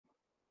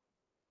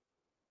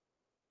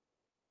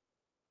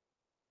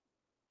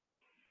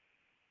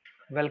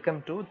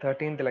Welcome to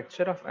 13th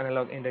lecture of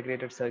Analog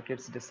Integrated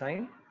Circuits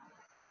Design.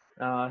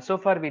 So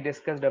far we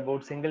discussed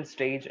about single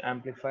stage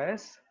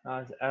amplifiers,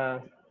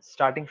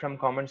 starting from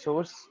common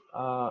source,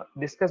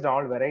 discussed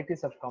all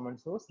varieties of common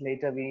source.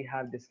 Later we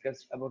have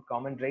discussed about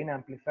common drain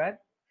amplifier,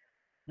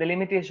 the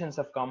limitations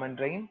of common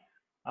drain.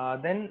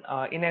 Then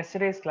in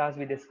yesterday's class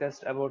we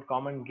discussed about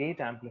common gate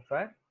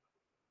amplifier.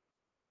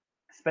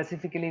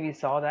 Specifically, we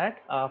saw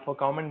that for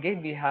common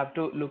gate, we have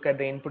to look at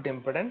the input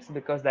impedance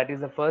because that is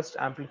the first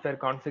amplifier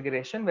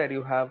configuration where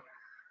you have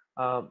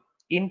uh,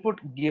 input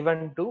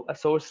given to a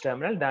source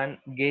terminal than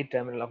gate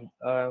terminal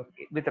of,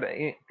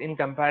 in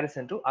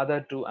comparison to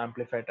other two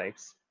amplifier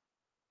types.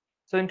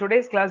 So in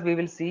today's class, we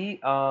will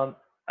see a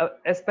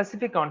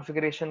specific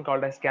configuration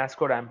called as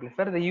cascode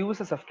amplifier, the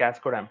uses of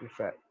cascode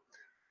amplifier.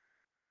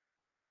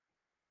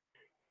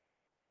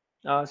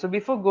 So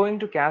before going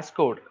to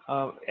cascode,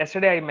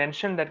 yesterday I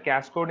mentioned that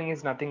cascoding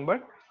is nothing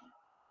but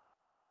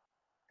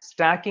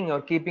stacking or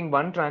keeping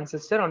one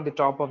transistor on the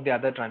top of the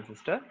other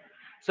transistor.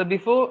 So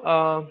before,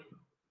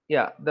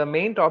 the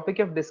main topic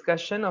of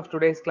discussion of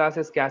today's class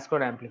is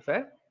cascode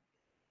amplifier.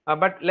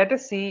 But let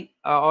us see,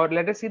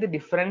 let us see the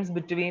difference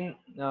between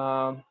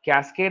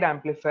cascade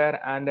amplifier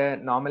and a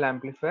normal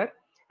amplifier,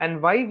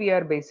 and why we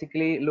are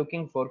basically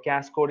looking for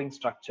cascoding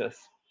structures.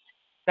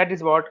 That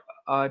is what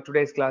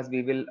today's class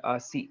we will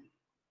see.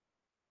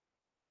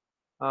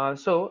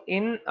 So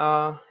in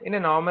a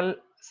normal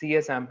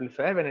CS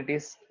amplifier, when it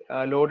is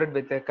loaded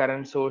with a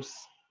current source,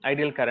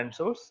 ideal current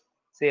source,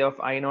 say of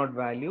I0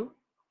 value,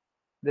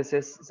 this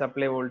is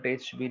supply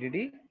voltage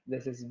VDD,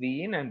 this is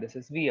V in, and this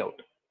is V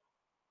out.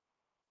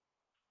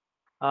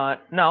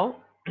 Now,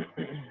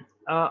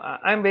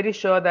 I'm very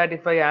sure that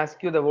if I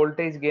ask you the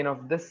voltage gain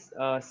of this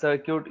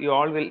circuit, you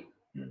all will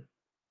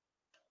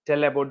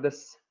tell about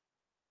this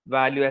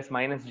value as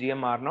minus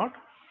GMR0.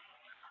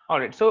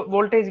 Alright, so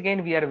voltage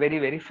gain we are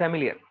very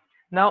familiar.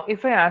 Now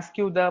if I ask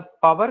you the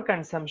power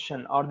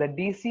consumption or the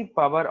DC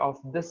power of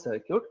this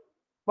circuit,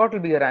 what will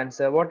be your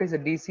answer? What is the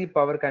DC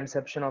power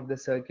consumption of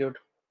this circuit?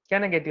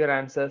 Can I get your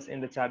answers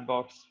in the chat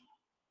box?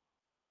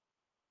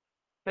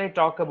 If I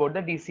talk about the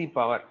DC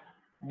power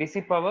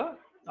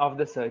of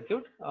the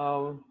circuit,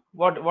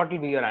 what will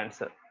be your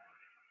answer?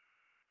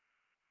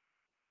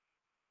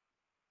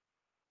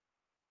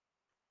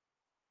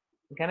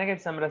 Can I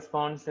get some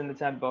response in the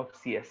chat box?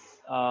 Yes.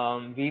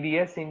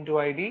 VDS into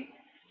ID.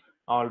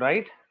 All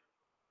right.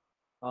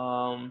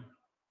 Um,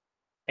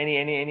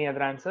 any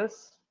other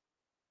answers?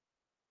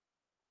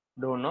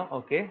 Don't know.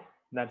 Okay,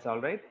 that's all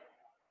right.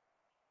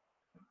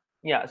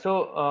 Yeah.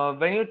 So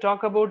when you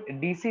talk about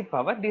DC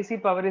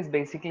power is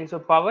basically, so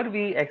power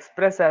we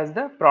express as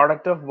the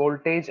product of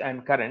voltage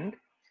and current.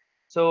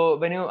 So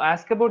when you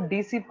ask about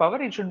DC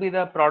power, it should be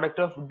the product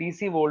of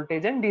DC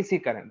voltage and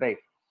DC current, right?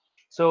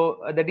 So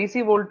the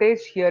DC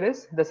voltage here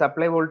is the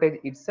supply voltage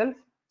itself.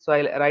 So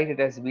I'll write it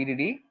as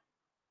VDD,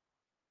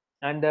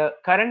 and the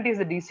current is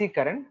the DC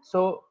current.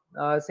 So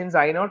since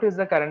I0 is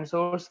the current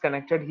source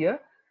connected here,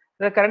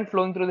 the current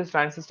flowing through this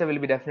transistor will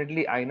be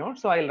definitely I0.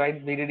 So I'll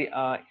write VDD,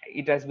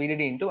 it as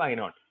VDD into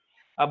I0.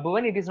 But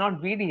when it is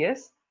not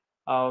VDS,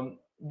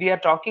 we are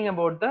talking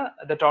about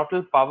the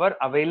total power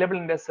available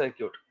in the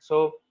circuit.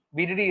 So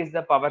VDD is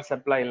the power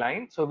supply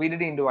line. So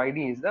VDD into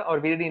ID is the, or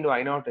VDD into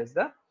I0 is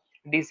the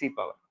DC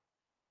power.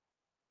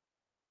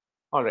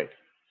 All right.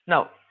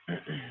 Now,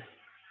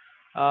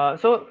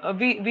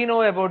 we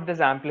know about this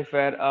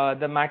amplifier.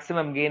 The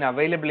maximum gain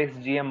available is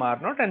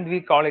GMR0, and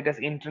we call it as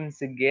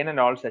intrinsic gain and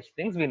all such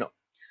things. We know.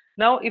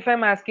 Now, if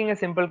I'm asking a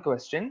simple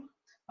question,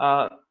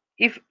 uh,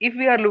 if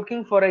we are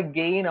looking for a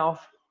gain of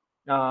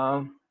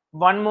uh,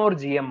 one more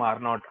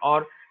GMR0,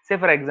 or say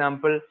for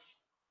example,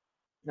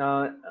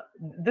 uh,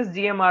 this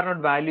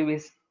GMR0 value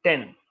is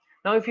 10.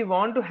 Now, if you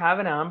want to have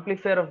an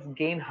amplifier of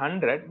gain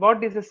 100,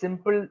 what is a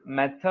simple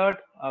method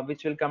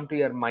which will come to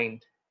your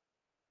mind?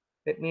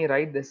 Let me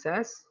write this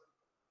as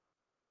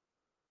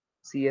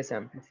CS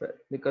amplifier,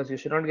 because you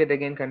should not get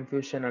again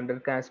confusion. Under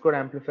cascode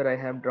amplifier I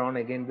have drawn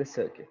again this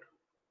circuit.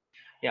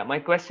 Yeah, my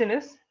question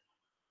is,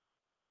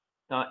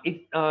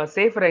 if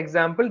say for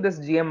example this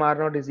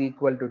GMR0 is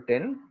equal to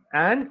 10,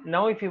 and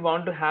now if you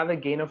want to have a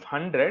gain of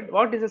 100,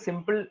 what is a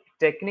simple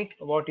technique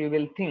what you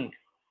will think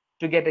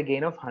to get a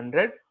gain of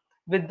 100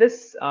 with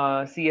this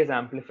CS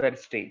amplifier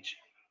stage?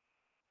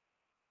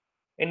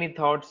 Any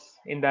thoughts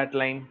in that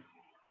line?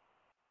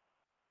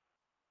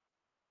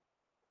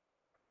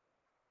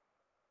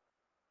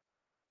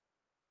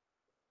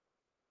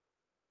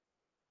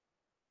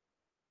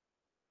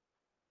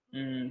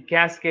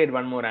 Cascade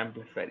one more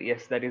amplifier.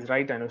 Yes, that is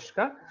right,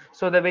 Anushka.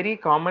 So the very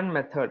common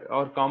method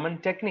or common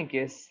technique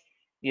is,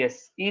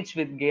 yes, each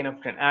with gain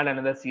of 10, add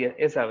another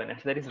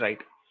C7H. That is right.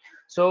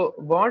 So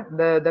what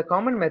the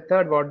common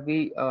method what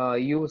we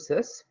use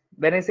is,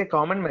 when I say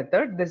common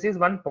method, this is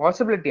one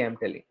possibility I'm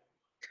telling.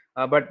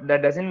 But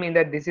that doesn't mean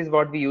that this is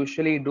what we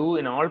usually do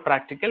in all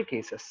practical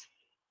cases,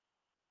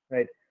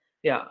 right?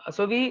 Yeah,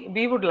 so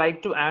we would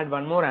like to add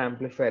one more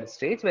amplifier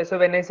stage. So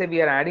when I say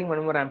we are adding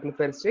one more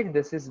amplifier stage,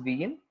 this is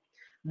V in,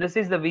 this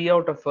is the V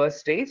out of first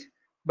stage.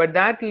 but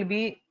that will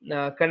be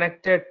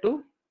connected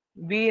to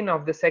Vin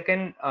of the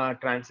second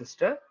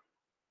transistor,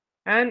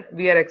 and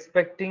we are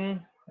expecting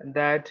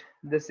that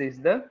this is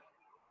the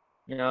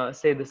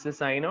say this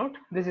is I naught,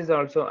 this is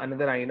also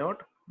another I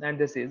naught, and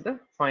this is the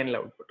final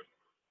output.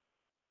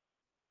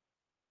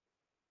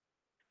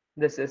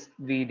 This is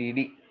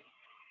VDD.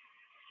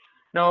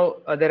 Now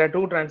there are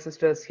two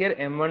transistors here,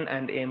 M1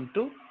 and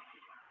M2.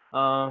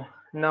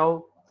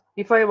 Now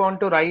if I want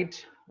to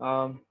write,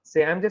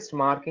 say I'm just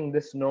marking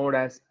this node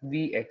as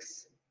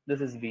Vx, this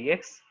is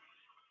Vx.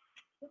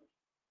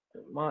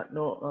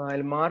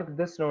 I'll mark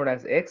this node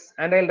as X,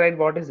 and I'll write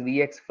what is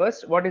Vx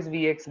first. What is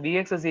Vx?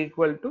 Vx is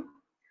equal to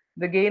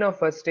the gain of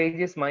first stage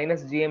is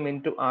minus Gm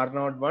into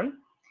R01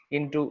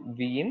 into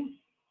Vin.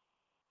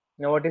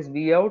 Now what is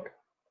Vout?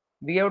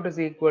 Vout is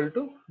equal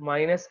to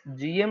minus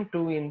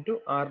Gm2 into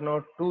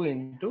R02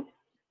 into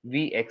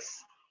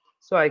Vx.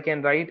 So I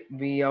can write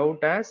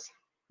Vout as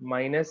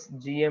minus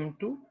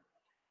Gm2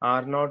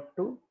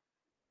 R02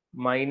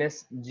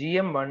 minus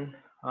Gm1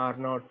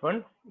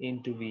 R01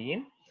 into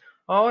Vin,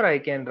 or I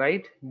can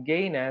write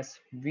gain as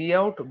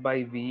Vout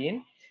by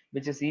Vin,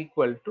 which is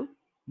equal to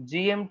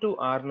Gm2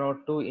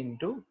 R02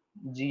 into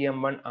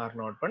Gm1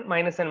 R01.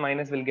 Minus and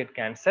minus will get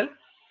cancelled.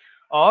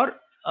 Or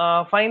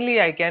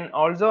finally, I can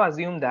also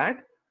assume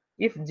that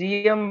if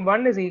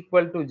Gm1 is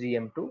equal to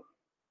Gm2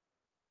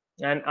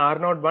 and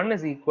R01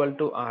 is equal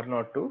to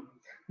R02,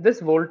 this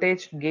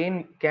voltage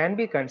gain can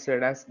be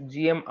considered as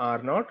Gm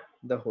R0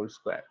 the whole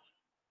square.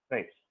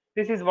 Right.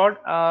 This is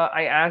what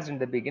I asked in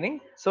the beginning.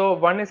 So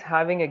one is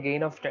having a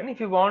gain of 10. If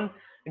you want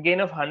a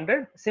gain of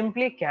 100,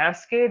 simply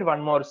cascade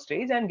one more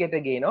stage and get a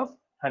gain of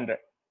 100.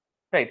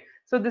 Right.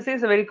 So this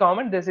is very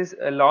common. This is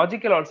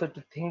logical also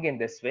to think in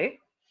this way.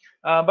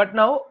 But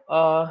now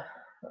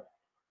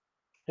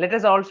let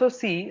us also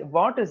see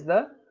what is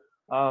the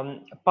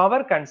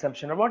power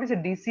consumption, or what is the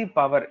DC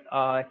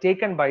power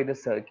taken by the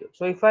circuit.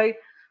 So if I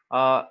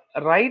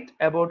write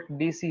about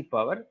DC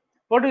power,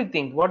 what do you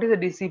think? What is the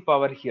DC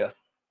power here?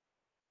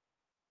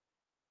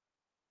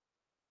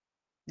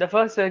 The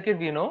first circuit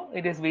we know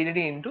it is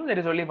VDD into, there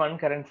is only one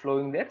current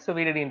flowing there, so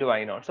VDD into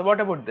I naught. So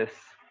what about this?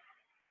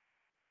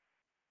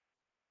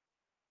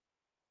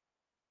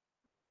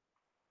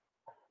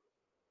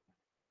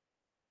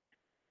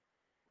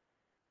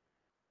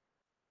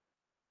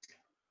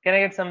 Can I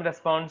get some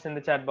response in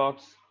the chat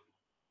box?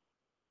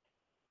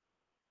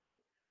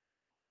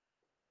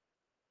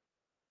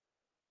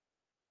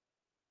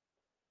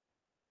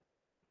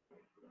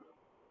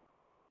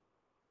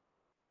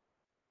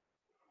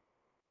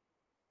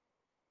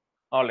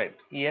 All right.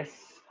 Yes.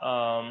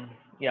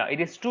 Yeah, it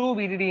is 2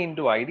 VDD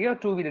into ID or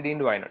 2 VDD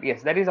into I naught.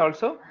 Yes, that is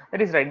also,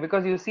 that is right,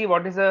 because you see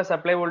what is the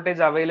supply voltage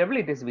available?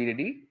 It is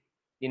VDD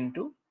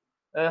into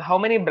how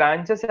many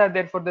branches are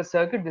there for the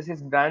circuit? This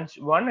is branch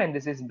 1 and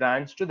this is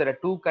branch 2. There are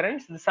two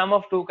currents. The sum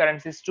of two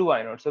currents is 2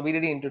 I naught. So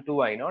VDD into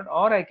 2 I naught,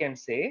 or I can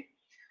say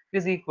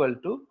is equal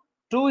to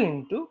 2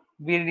 into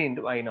VDD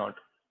into I naught.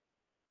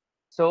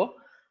 So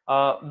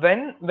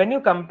when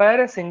you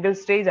compare a single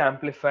stage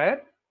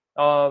amplifier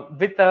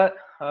with a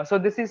so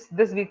this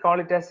we call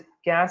it as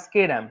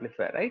cascade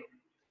amplifier, right?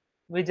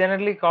 We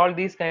generally call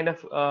these kind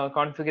of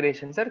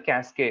configurations are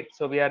cascade.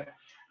 So we are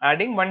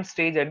adding one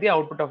stage at the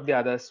output of the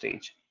other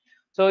stage.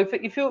 So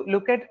if you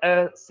look at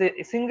a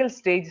single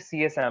stage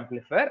CS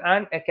amplifier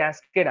and a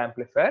cascade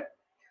amplifier,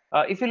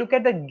 if you look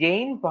at the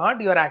gain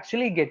part, you are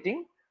actually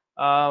getting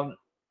um,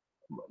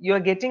 you are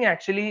getting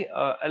actually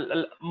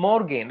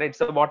more gain, right?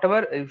 So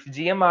whatever, if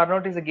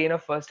GMR0 is a gain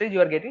of first stage,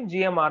 you are getting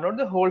GMR0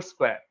 the whole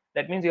square.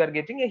 That means you are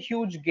getting a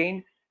huge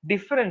gain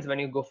difference when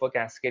you go for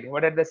cascading.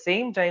 But at the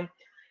same time,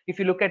 if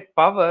you look at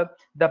power,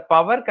 the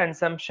power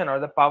consumption or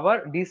the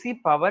power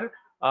DC power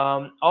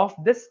of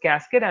this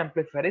cascade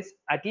amplifier is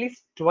at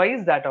least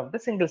twice that of the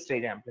single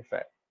stage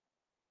amplifier.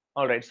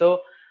 All right.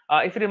 So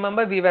if you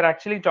remember, we were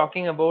actually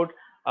talking about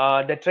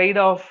the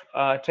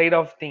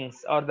trade-off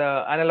things, or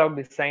the analog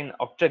design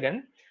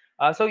octagon.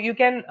 So you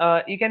can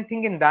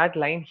think in that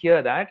line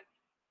here that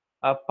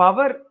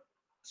power.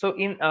 So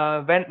in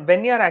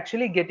when you are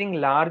actually getting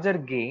larger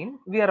gain,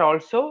 we are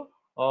also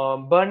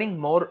burning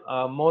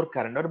more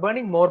current, or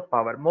burning more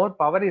power. More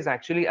power is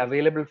actually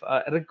available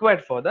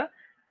required for the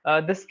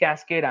this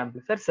cascade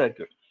amplifier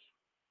circuit.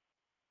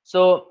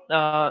 So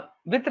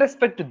with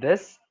respect to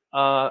this,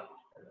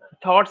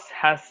 thoughts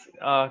has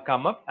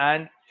come up,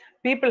 and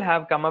people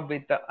have come up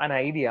with an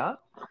idea.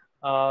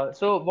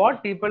 So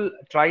what people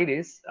tried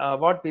is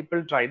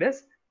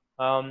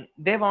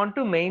they want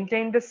to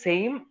maintain the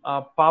same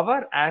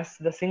power as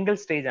the single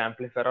stage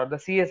amplifier or the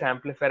CS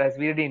amplifier as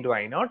VD into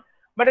I naught,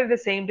 but at the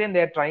same time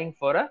they are trying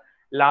for a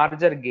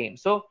larger gain.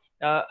 So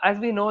as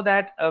we know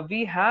that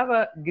we have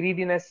a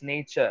greediness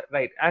nature,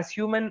 right? As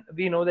human,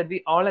 we know that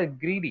we all are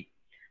greedy.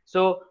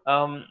 So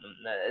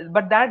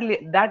but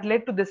that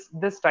led to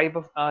this type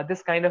of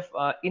this kind of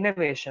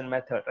innovation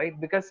method, right?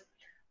 Because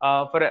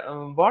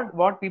for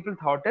what people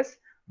thought is,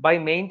 by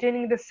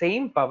maintaining the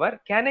same power,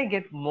 can I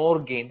get more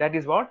gain? That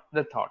is what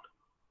the thought.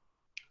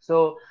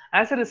 So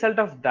as a result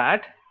of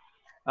that,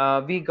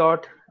 we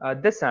got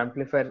this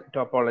amplifier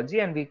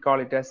topology, and we call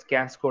it as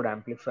cascode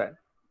amplifier,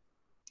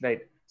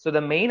 right? So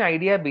the main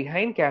idea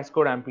behind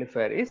cascode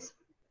amplifier is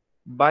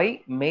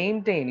by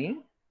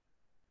maintaining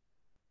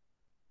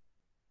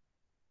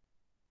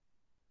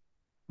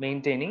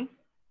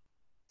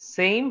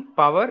same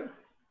power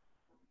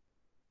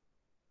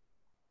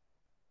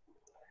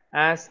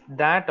as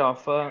that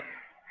of a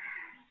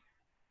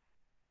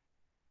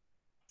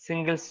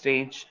single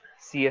stage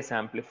CS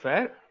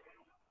amplifier,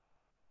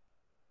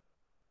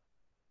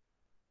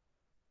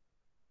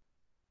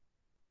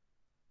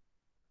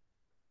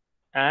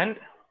 and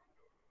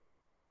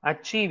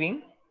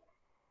achieving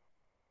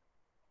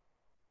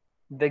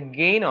the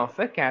gain of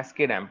a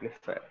cascade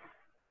amplifier.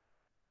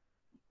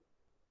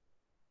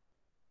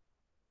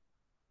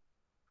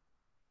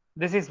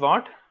 This is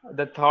what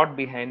the thought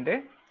behind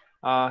a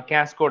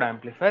cascode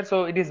amplifier.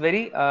 So it is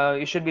very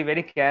you should be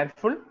very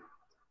careful.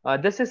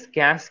 This is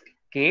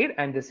cascade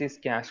and this is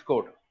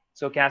cascode.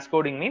 So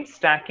cascoding means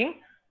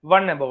stacking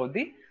one above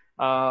the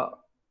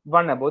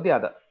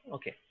other.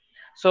 Okay,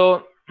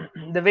 so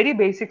the very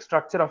basic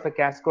structure of a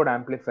cascode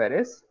amplifier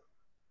is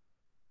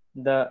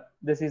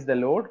this is the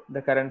load,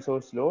 the current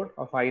source load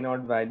of I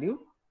naught value.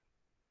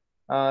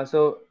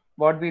 So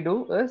what we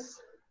do is,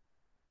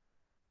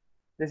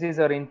 this is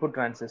our input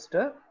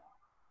transistor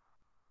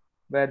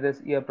where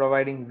this you are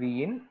providing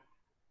V in.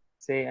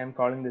 Say I'm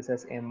calling this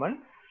as M1.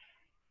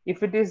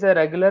 If it is a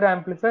regular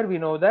amplifier, we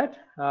know that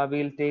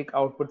we'll take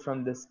output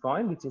from this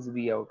point, which is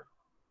V out.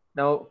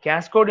 Now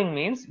cascoding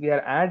means we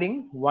are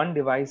adding one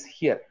device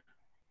here.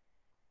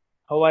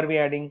 How are we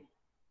adding?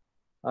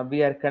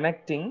 We are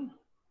connecting.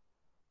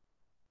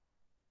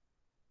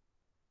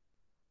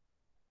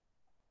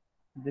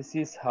 This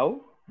is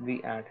how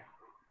we add.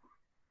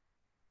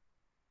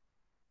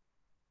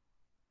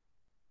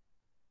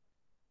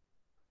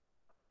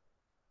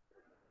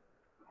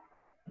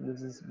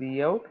 This is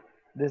V out,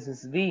 this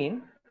is V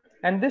in,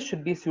 and this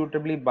should be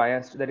suitably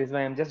biased. That is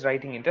why I'm just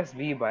writing it as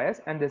V bias,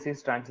 and this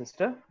is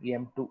transistor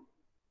M2.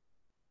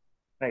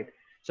 Right.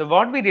 So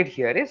what we did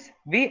here is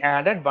we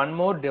added one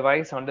more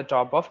device on the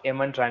top of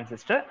M1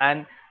 transistor,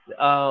 and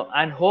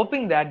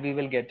hoping that we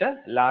will get a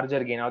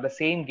larger gain or the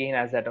same gain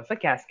as that of a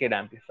cascade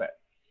amplifier.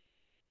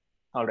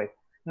 All right.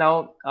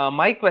 Now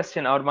my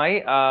question, or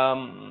my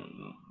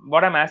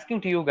what I'm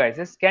asking to you guys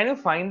is, can you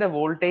find the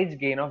voltage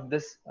gain of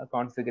this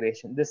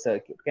configuration, this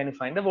circuit? Can you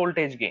find the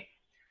voltage gain?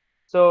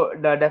 So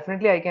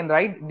definitely I can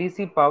write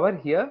DC power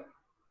here.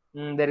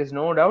 There is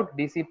no doubt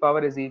DC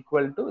power is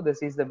equal to,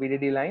 this is the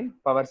VDD line,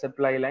 power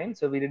supply line.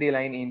 So VDD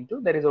line into,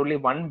 there is only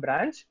one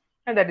branch,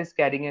 and that is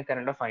carrying a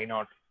current of I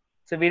naught.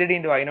 So VDD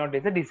into I naught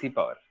is the DC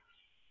power.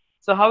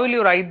 So how will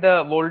you write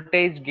the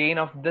voltage gain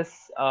of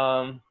this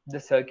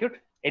circuit?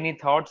 Any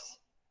thoughts?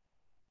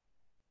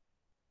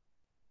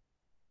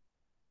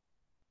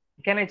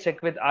 Can I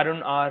check with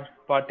Arun or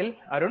Patil?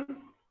 Arun?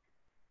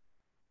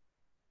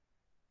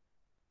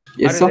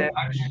 Yes, Are you sir. there?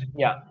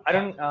 Yeah,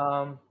 Arun,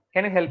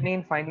 can you help me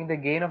in finding the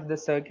gain of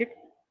this circuit?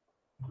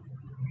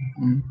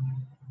 Mm.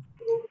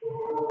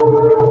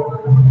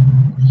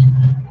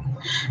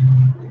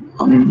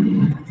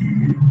 Um,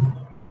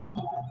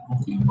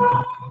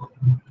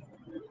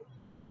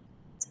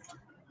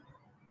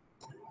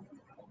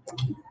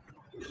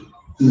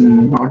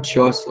 Not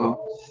sure, sir.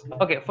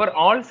 Okay, for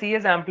all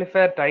CS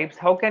amplifier types,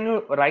 how can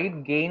you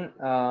write gain?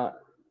 How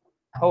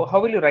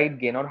will you write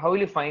gain, or how will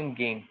you find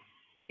gain?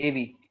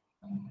 AV.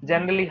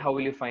 Generally, how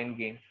will you find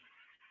gain?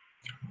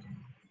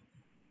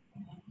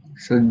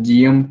 So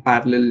GM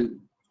parallel,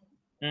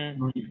 Mm,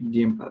 not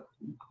GM parallel.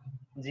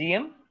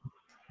 GM.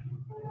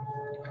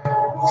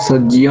 So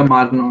GM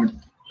R not.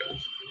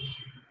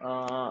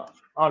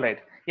 All right.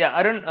 Yeah,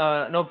 Arun,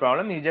 no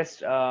problem. You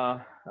just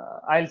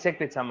I'll check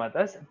with some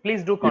others.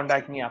 Please do Yes,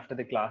 contact me after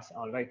the class.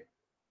 All right.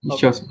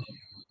 sure, Okay. sir.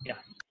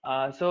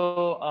 Yeah.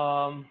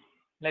 So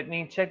let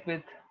me check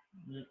with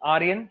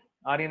Aryan.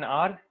 Aryan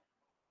R.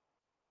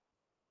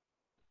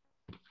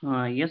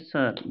 Yes,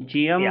 sir. Yeah.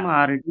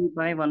 GMRD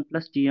by 1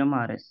 plus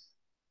GMRS.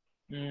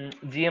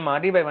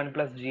 GMRD by 1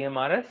 plus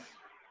GMRS.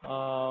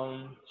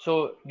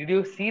 So did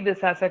you see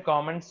this as a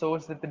common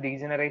source with the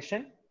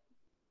degeneration?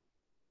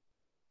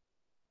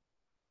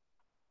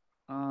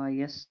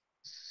 Yes.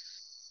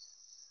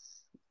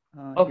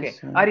 Yes, Okay,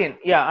 sir. Aryan.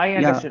 Yeah, I Yeah.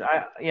 understood.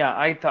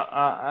 I thought.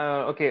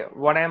 Okay,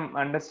 what I'm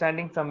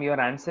understanding from your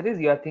answer is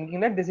you are thinking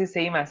that this is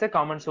same as a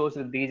common source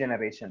with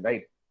degeneration,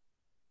 right?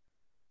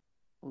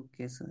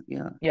 Okay, sir.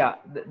 Yeah. Yeah,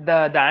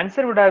 the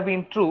answer would have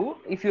been true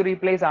if you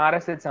replace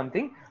RS with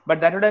something, but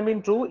that would have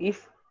been true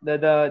if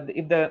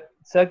if the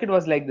circuit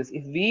was like this.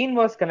 If V in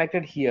was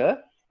connected here,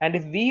 and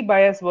if V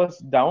bias was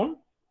down,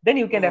 then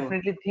you can Oh,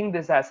 definitely think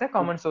this as a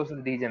common source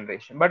of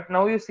degeneration. But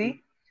now you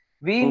see,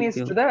 V in is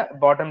okay. to the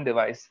bottom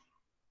device.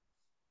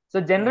 So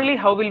Yeah. generally,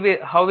 how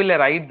will I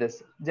write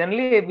this?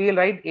 Generally, we will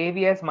write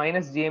AV as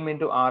minus GM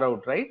into R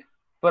out, right?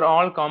 For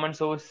all common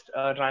source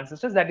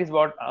transistors, that is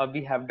what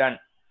we have done.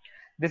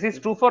 This is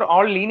true Yes. for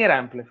all linear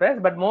amplifiers,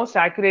 but most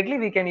accurately,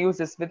 we can use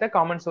this with a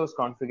common source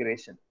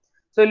configuration.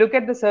 So look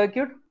at the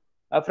circuit.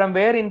 from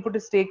where input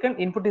is taken,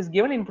 input is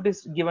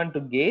given to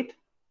gate,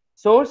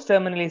 source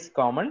terminal is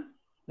common.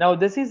 Now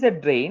this is a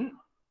drain,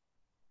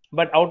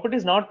 but output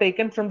is not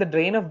taken from the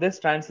drain of this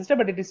transistor,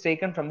 but it is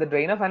taken from the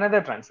drain of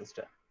another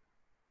transistor.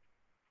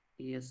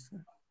 Yes, sir.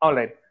 All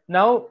right.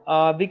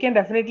 Now we can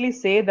definitely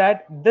say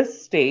that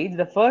this stage,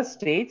 the first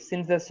stage,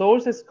 since the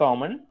source is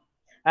common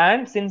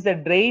and since the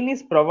drain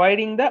is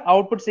providing the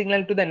output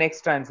signal to the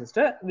next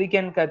transistor, we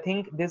can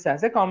think this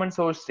as a common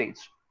source stage.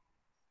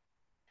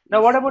 Now,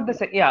 Yes, what sir. about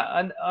the yeah?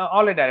 And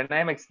all right, Aaron, I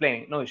am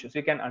explaining. No issues.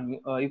 You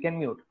can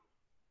mute.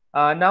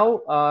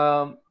 Now,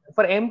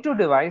 for M2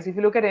 device, if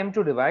you look at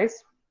M2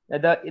 device,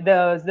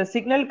 the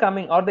signal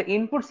coming or the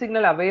input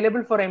signal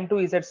available for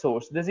M2 is at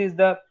source. This is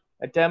the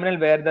terminal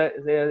where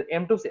the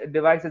M2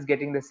 device is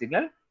getting the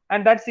signal,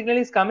 and that signal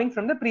is coming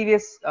from the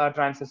previous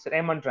transistor,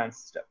 M1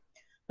 transistor.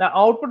 Now,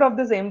 output of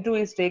this M2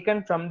 is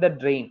taken from the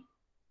drain.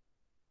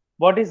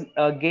 What is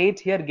a gate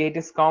here? Gate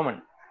is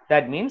common.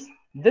 That means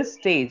this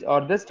stage or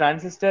this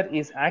transistor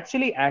is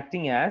actually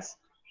acting as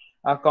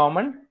a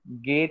common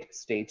gate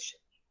stage,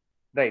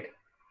 right?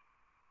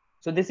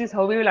 So this is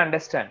how we will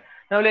understand.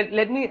 Now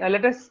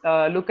let us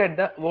look at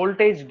the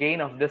voltage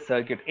gain of this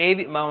circuit.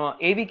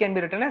 AV can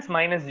be written as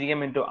minus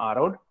GM into R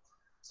out.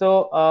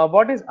 So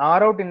what is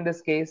R out in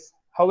this case?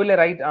 How will I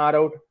write R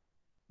out?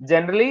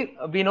 Generally,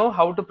 we know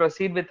how to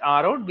proceed with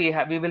R out.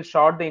 We will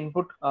short the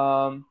input.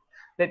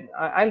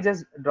 I'll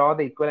just draw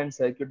the equivalent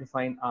circuit to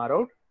find R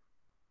out.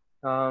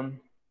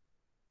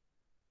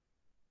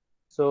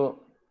 So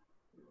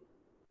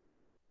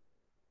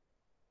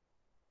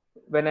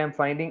when I'm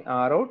finding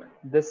R out,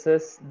 this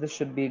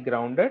should be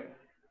grounded.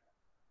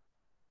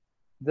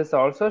 This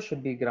also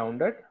should be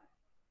grounded,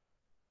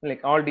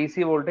 like all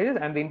DC voltages,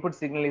 and the input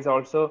signal is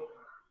also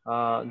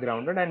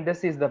grounded, and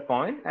this is the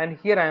point. And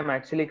here I am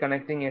actually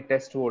connecting a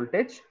test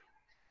voltage,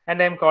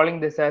 and I am calling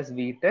this as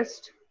V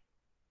test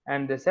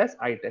and this as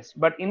I test.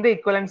 But in the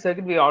equivalent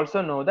circuit, we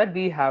also know that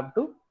we have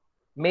to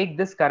make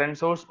this current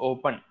source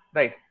open,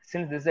 right?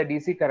 Since this is a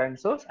DC current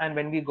source, and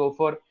when we go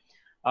for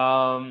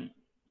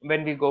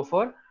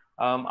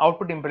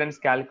output impedance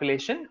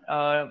calculation,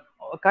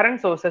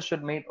 current sources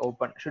should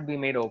be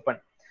made open.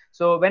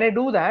 So when I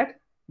do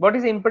that, what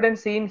is impedance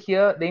seen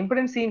here? The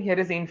impedance seen here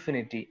is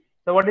infinity.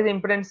 So what is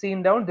impedance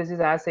seen down? This is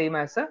as same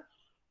as a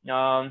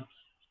in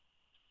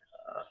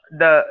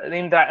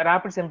the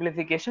rapid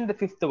simplification, the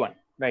fifth one,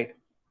 right?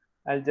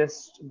 I'll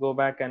just go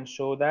back and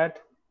show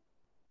that.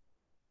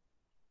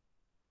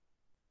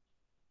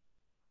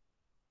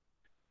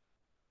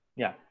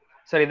 Yeah,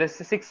 sorry, this is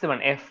the sixth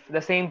one, F,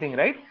 the same thing,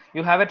 right?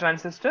 You have a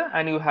transistor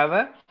and you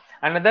have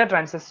another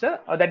transistor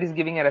that is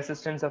giving a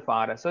resistance of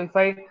Rs. So if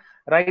I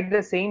write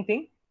the same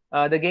thing,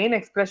 the gain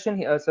expression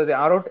here, so the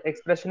R out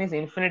expression is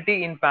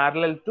infinity in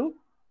parallel to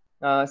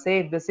say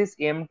if this is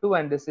M2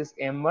 and this is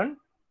M1,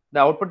 the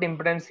output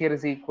impedance here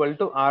is equal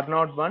to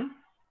R01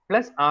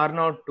 plus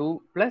R02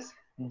 plus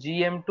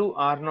GM2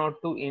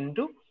 R02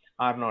 into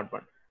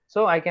R01.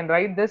 So I can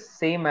write this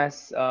same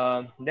as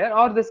there,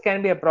 or this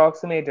can be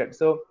approximated.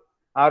 So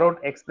R out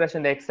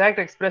expression, the exact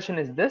expression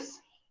is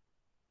this,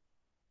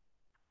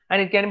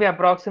 and it can be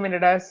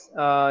approximated as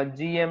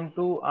GM2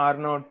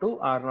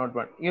 R02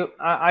 R01.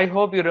 I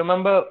hope you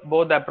remember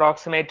both the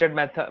approximated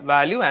method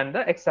value and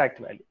the exact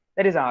value.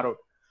 That is R out.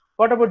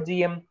 What about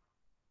GM?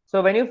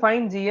 So when you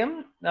find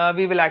GM,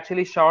 we will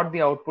actually short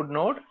the output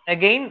node.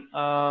 Again,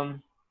 I'll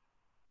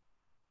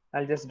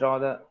just draw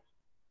the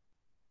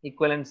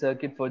equivalent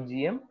circuit for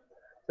GM.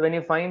 So when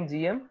you find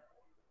GM,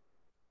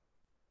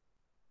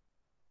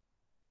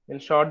 we'll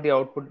short the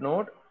output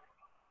node.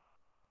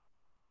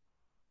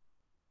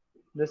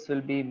 This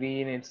will be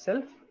V in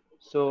itself.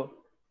 So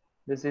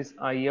this is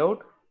I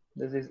out,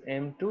 this is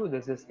M2,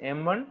 this is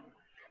M1.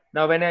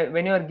 Now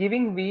when you are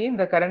giving V in,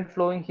 the current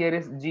flowing here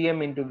is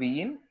GM into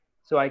V in.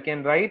 So I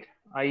can write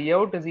I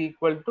out is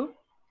equal to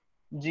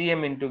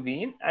GM into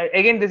V in.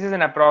 Again, this is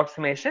an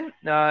approximation.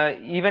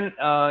 Even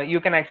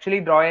you can actually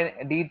draw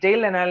a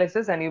detailed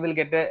analysis and you will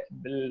get a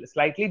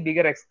slightly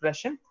bigger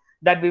expression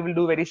that we will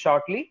do very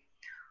shortly.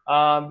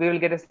 We will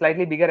get a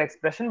slightly bigger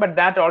expression, but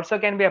that also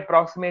can be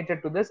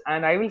approximated to this,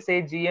 and I will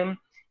say GM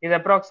is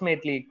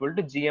approximately equal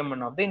to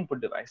GM1 of the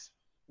input device.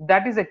 If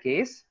that is the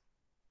case,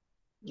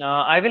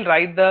 I will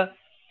write the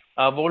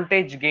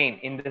voltage gain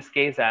in this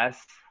case as,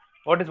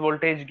 what is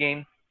voltage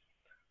gain?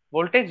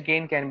 Voltage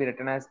gain can be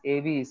written as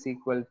AV is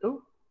equal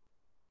to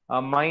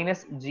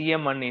minus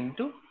GM1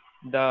 into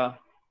the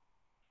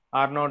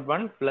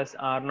R01 plus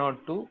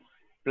R02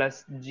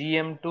 plus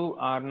GM2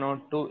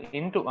 R02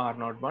 into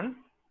R01.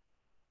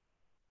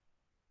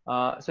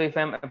 So if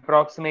I'm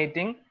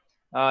approximating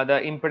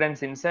the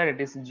impedance inside,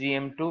 it is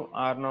GM2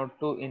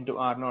 R02 into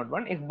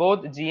R01. If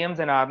both GMs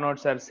and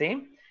R0s are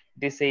same,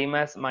 it is same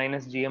as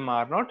minus GM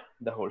R0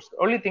 the whole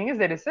square. Only thing is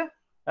there is a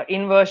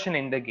inversion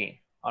in the gain.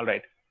 All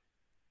right.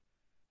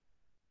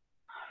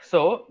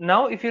 So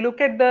now if you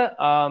look at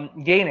the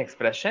gain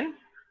expression,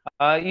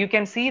 you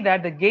can see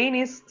that the gain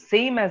is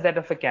same as that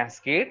of a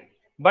cascade,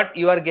 but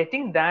you are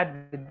getting that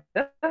with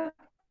the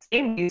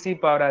same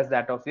DC power as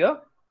that of your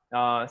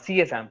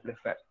CS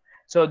amplifier.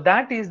 So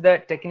that is the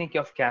technique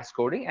of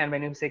cascoding. And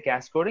when you say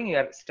cascoding, you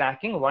are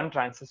stacking one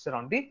transistor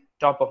on the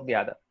top of the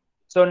other.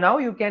 So now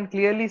you can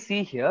clearly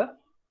see here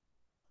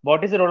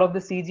what is the role of the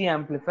CG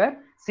amplifier.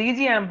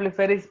 CG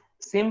amplifier is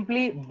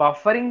simply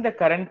buffering the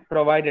current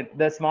provided,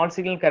 the small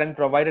signal current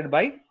provided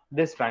by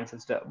this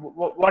transistor.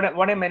 What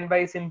I meant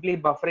by simply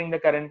buffering the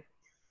current,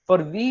 for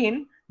V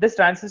in, this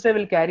transistor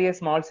will carry a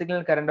small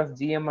signal current of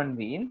GM1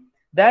 V in.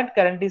 That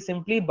current is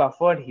simply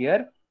buffered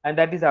here, and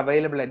that is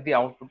available at the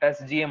output as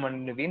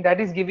GM1 V in.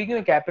 That is giving you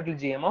a capital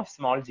GM of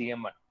small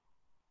GM1.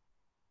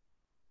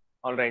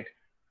 All right.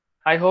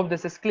 I hope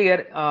this is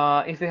clear.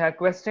 If you have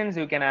questions,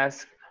 you can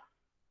ask.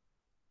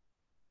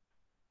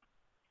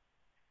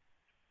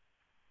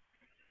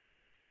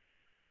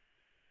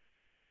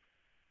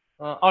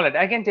 All right,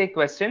 I can take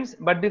questions,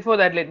 but before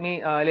that, let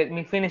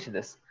me finish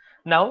this.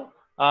 Now,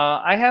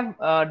 I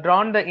have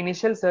drawn the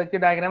initial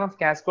circuit diagram of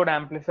cascode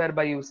amplifier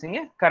by using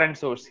a current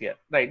source here.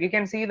 Right, you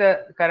can see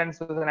the current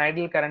source, an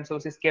ideal current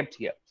source is kept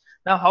here.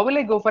 Now, how will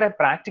I go for a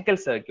practical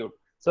circuit?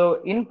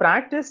 So, in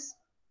practice,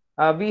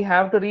 we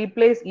have to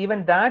replace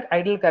even that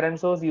ideal current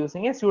source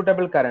using a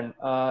suitable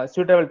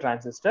suitable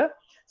transistor.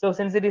 So,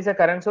 since it is a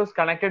current source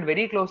connected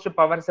very close to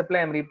power supply,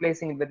 I am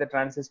replacing it with a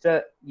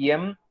transistor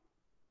M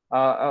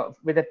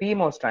with a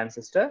PMOS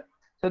transistor.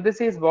 So this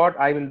is what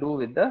I will do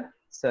with the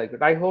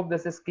circuit. I hope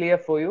this is clear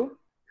for you.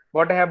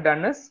 What I have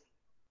done is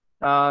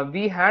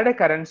we had a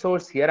current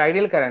source here,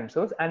 ideal current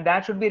source, and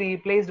that should be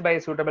replaced by a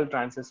suitable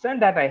transistor,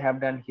 and that I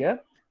have done here.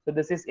 So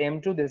this is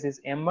M2, this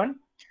is M1,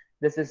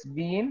 this is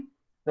V in.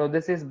 So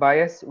this is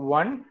bias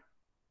 1,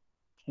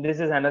 this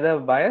is another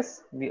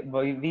bias,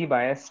 V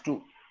bias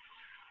 2.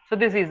 So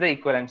this is the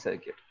equivalent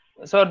circuit.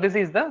 So this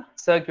is the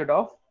circuit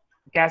of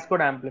cascode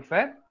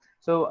amplifier.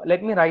 So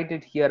let me write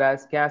it here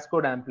as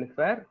cascode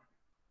amplifier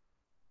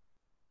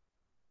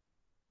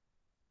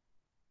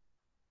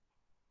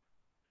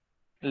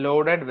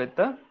loaded with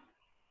a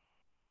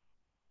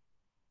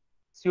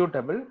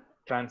suitable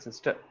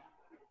transistor.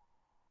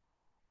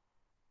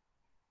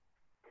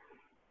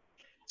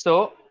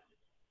 So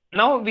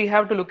now we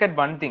have to look at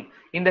one thing.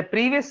 In the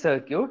previous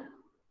circuit,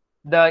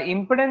 the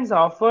impedance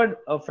offered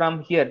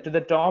from here to the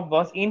top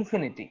was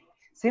infinity.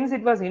 Since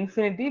it was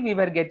infinity, we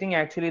were getting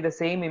actually the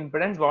same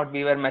impedance what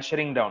we were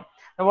measuring down.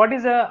 Now, what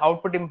is the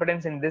output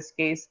impedance in this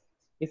case?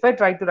 If I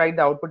try to write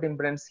the output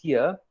impedance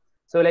here,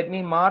 so let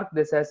me mark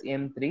this as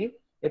M3.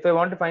 If I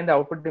want to find the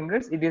output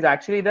impedance, it is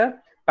actually the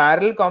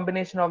parallel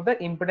combination of the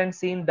impedance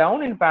seen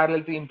down in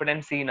parallel to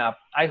impedance seen up.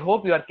 I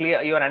hope you are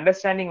clear, you are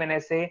understanding when I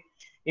say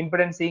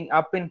impedance seeing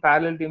up in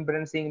parallel to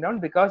impedance seeing down,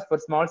 because for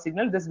small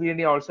signal, this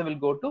VDD also will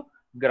go to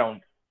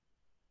ground.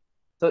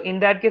 So in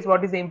that case,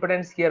 what is the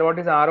impedance here? What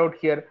is R out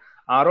here?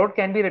 R out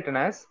can be written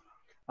as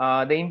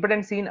the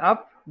impedance seen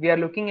up. We are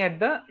looking at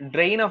the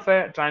drain of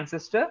a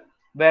transistor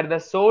where the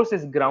source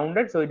is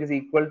grounded, so it is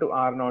equal to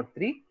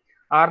R03.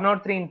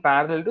 R03 in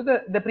parallel to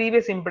the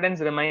previous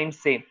impedance remains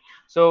same.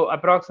 So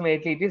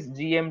approximately it is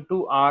GM2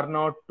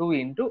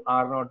 R02 into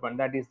R01.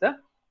 That is the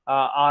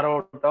R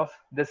out of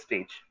this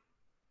stage.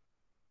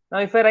 Now,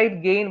 if I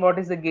write gain, what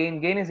is the gain?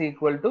 Gain is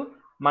equal to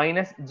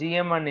minus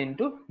GM1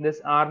 into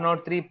this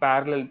R03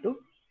 parallel to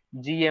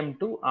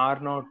GM2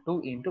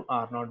 R02 into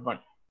R01.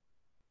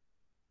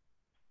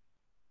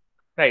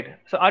 Right.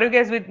 So, are you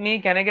guys with me?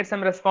 Can I get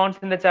some response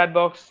in the chat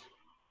box?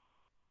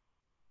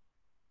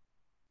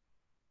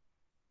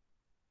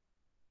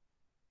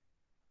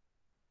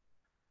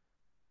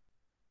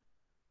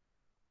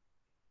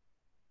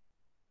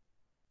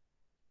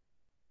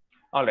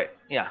 All right.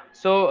 Yeah.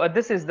 So,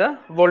 this is the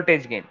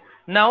voltage gain.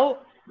 Now,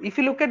 if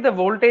you look at the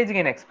voltage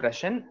gain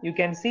expression, you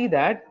can see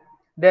that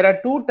there are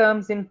two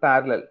terms in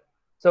parallel.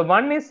 So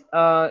one is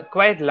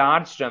quite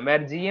large term where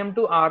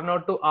GM2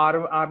 R0 to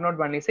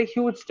R01 is a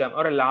huge term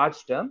or a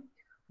large term,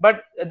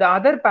 but the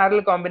other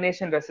parallel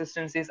combination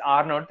resistance is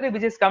R03,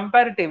 which is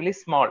comparatively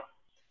small,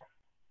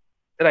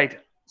 right?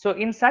 So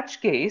in such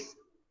case,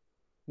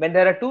 when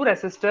there are two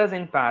resistors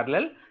in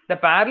parallel, the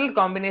parallel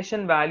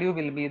combination value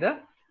will be the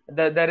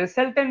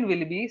resultant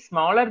will be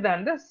smaller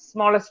than the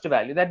smallest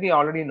value that we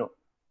already know.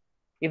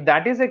 If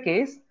that is the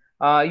case,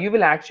 you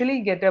will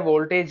actually get a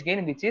voltage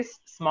gain which is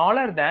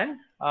smaller than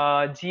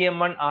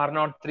GM1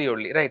 R03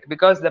 only, right?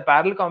 Because the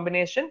parallel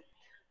combination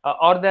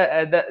or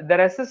the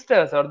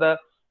resistors or the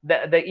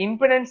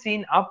impedance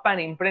seen up and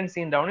impedance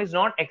seen down is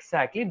not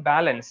exactly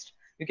balanced.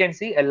 You can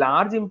see a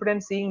large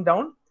impedance seen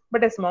down,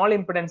 but a small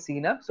impedance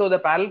seen up. So the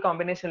parallel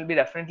combination will be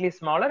definitely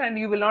smaller, and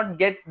you will not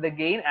get the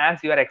gain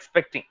as you are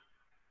expecting,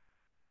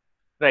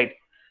 right?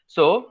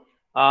 So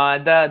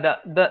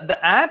the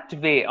apt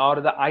way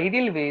or the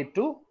ideal way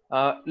to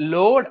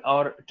load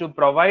or to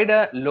provide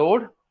a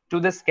load to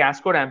this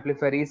cascode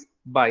amplifier is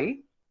by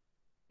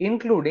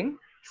including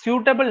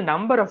suitable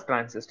number of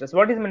transistors.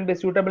 What is meant by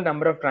suitable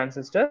number of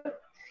transistor?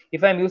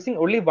 If I am using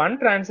only one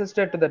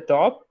transistor to the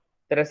top,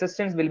 the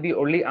resistance will be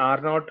only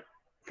R0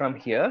 from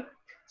here.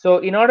 So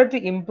in order to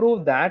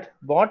improve that,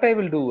 what I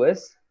will do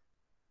is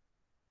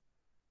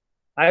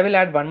I will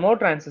add one more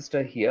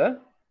transistor here,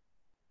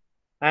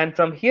 and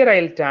from here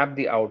I'll tap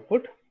the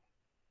output.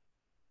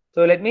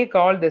 So let me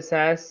call this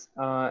as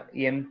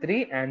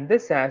M3 and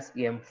this as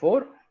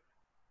M4,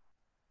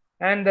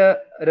 and the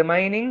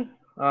remaining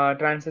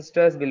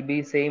transistors will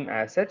be same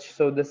as such.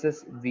 So this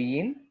is V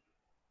in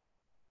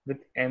with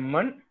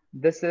M1,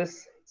 this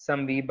is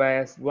some V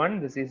bias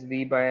 1, this is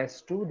V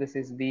bias 2, this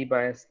is V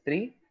bias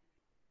 3,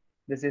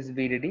 this is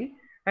VDD,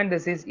 and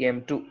this is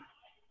M2.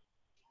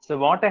 So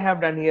what I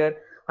have done here,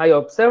 I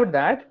observed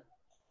that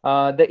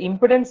the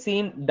impedance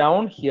seen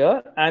down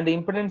here and the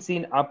impedance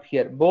seen up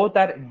here, both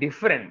are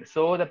different.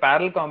 So the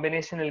parallel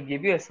combination will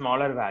give you a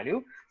smaller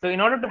value. So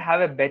in order to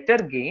have a better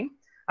gain,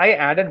 I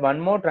added one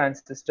more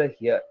transistor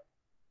here,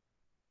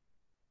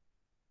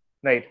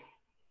 right?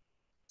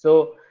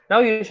 So now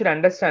you should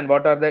understand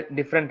what are the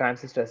different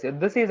transistors here.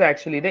 This is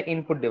actually the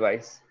input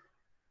device,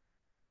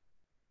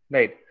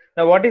 right?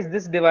 Now what is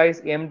this device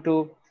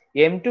M2?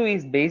 M2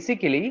 is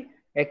basically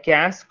a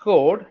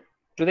cascode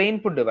to the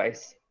input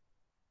device.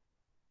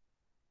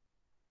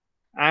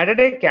 Added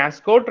a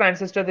cascode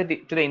transistor to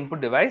the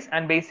input device,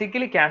 and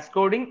basically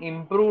cascoding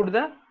improved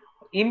the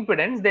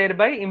impedance,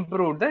 thereby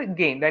improved the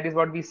gain. That is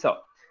what we saw.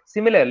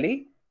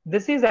 Similarly,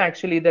 this is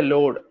actually the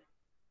load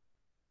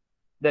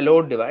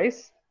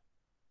device,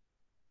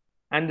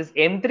 and this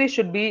M3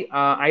 should be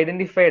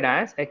identified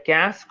as a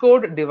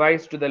cascode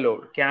device to the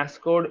load,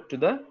 cascode to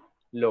the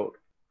load.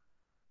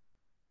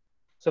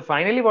 So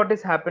finally what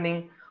is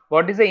happening,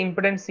 what is the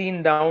impedance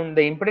seen down?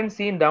 The impedance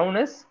seen down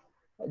is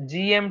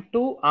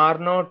GM2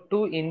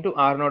 R02 into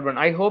R01.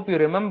 I hope you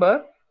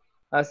remember.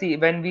 See,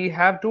 when we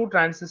have two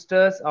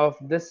transistors of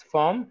this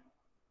form,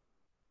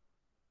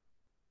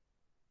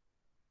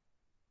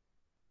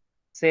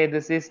 say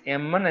this is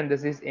M1 and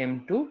this is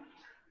M2.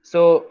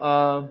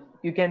 So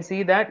you can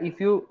see that if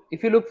you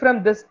look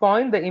from this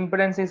point, the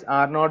impedance is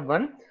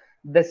R01.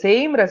 The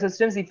same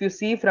resistance, if you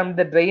see from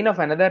the drain of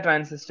another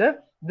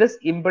transistor, this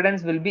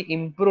impedance will be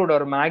improved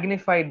or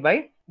magnified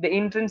by the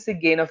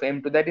intrinsic gain of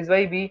M2. That is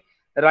why we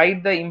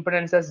write the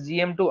impedance as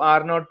GM2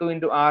 R02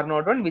 into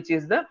R01, which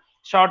is the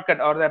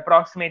shortcut or the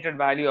approximated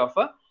value of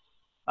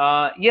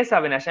a yes,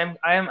 Avinash,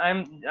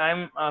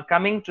 I'm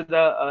coming to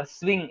the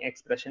swing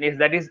expression. Yes,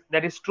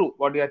 that is true.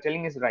 What you are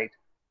telling is right.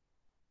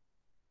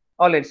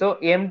 All right. So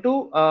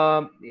M2,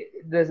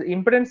 the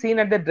impedance seen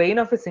at the drain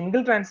of a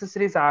single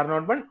transistor is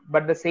R01,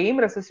 but the same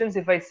resistance,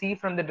 if I see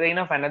from the drain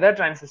of another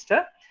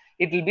transistor,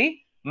 it will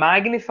be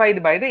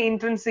magnified by the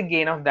intrinsic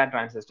gain of that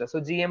transistor. So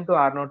GM2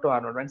 R0 to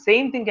R01.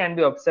 Same thing can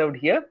be observed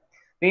here.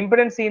 The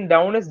impedance seen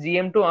down is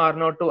GM2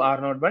 R0 to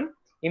R01.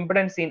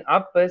 Impedance seen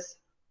up is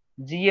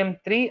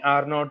GM3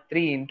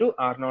 R03 into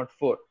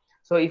R04.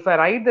 So if I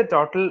write the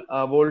total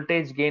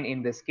voltage gain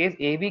in this case,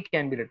 AV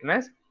can be written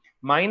as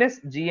minus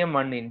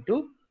GM1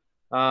 into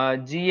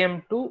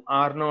GM2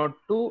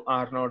 R02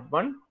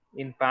 R01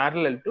 in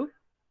parallel to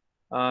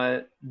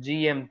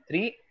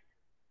GM3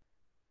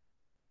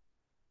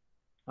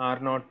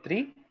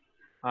 R03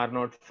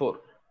 R04,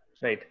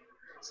 right?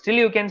 Still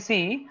you can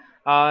see,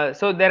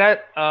 so there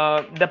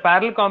are the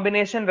parallel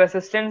combination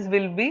resistance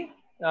will be,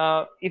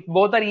 if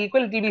both are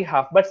equal it will be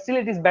half, but still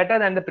it is better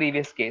than the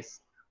previous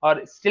case,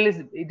 or still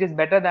it is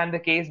better than the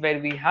case where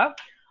we have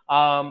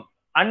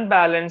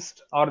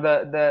unbalanced, or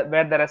the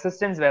where the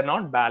resistance were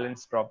not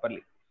balanced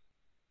properly,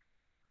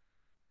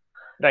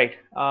 right?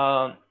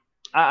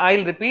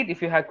 I'll repeat.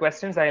 If you have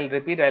questions, I'll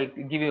repeat. I'll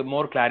give you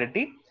more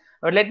clarity,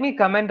 but let me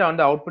comment on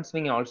the output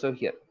swing also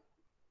here.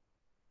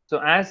 So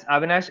as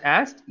Avinash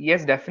asked,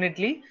 yes,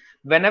 definitely.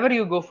 Whenever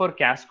you go for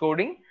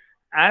cascoding,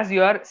 as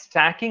you are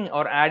stacking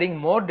or adding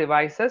more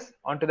devices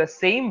onto the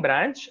same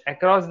branch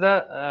across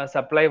the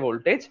supply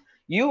voltage,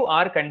 you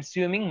are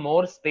consuming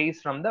more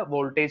space from the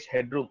voltage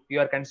headroom. You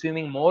are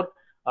consuming more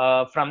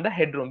from the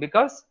headroom,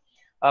 because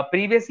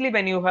previously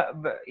when you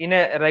have in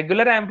a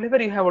regular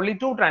amplifier you have only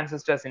two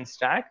transistors in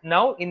stack.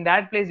 Now in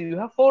that place you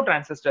have four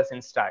transistors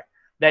in stack.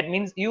 That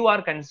means you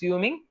are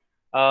consuming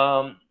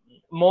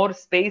more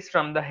space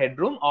from the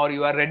headroom, or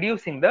you are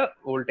reducing the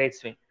voltage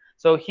swing.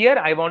 So here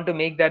I want to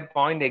make that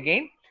point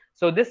again.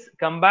 So this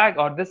come back,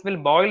 or this will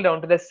boil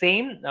down to the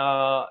same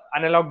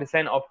analog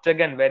design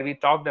octagon where we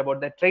talked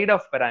about the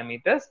trade-off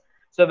parameters.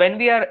 So when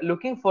we are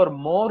looking for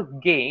more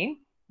gain,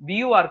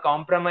 you are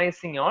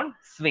compromising on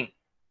swing.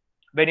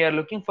 When you are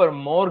looking for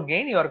more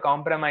gain, you are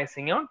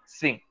compromising on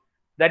swing.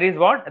 That is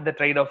what the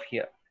trade-off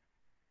here,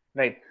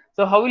 right?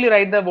 So how will you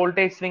write the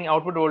voltage swing,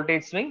 output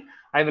voltage swing?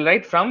 I will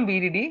write from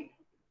VDD,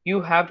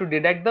 you have to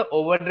deduct the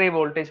overdrive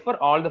voltage for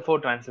all the four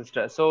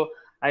transistors. So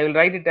I will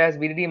write it as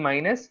VDD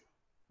minus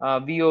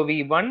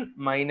VOV1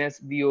 minus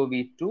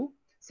VOV2.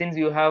 Since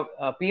you have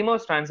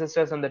PMOS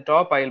transistors on the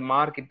top, I will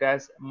mark it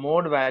as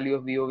mode value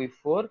of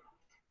VOV4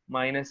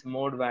 minus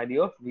mode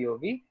value of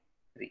VOV3.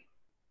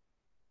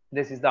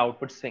 This is the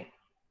output swing,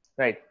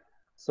 right?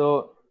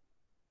 So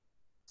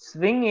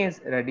swing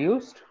is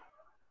reduced,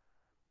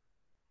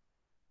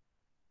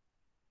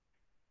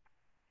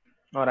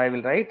 or I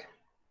will write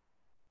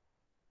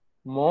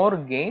more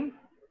gain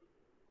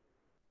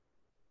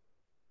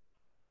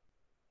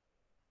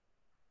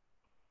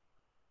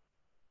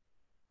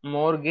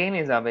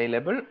is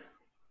available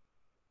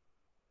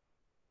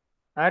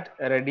at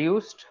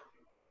reduced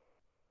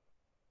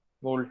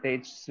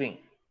voltage swing.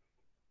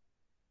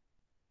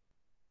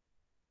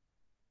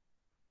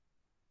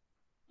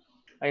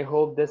 I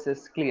hope this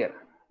is clear.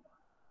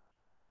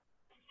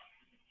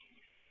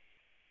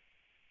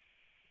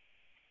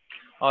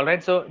 All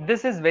right, so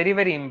this is very,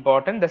 very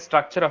important, the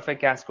structure of a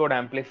cascode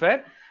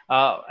amplifier.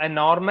 A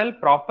normal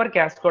proper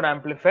cascode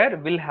amplifier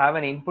will have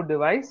an input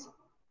device.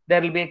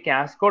 There will be a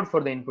cascode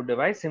for the input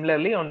device.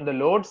 Similarly, on the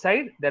load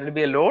side, there will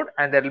be a load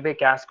and there will be a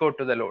cascode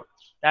to the load.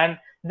 And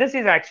this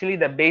is actually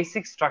the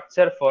basic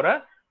structure for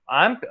a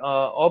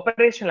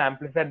operational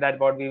amplifier, that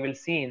what we will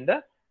see in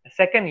the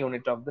second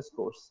unit of this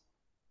course.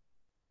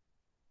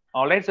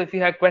 All right, so if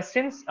you have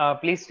questions,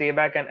 please stay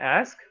back and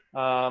ask.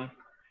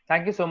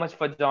 Thank you so much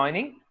for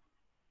joining.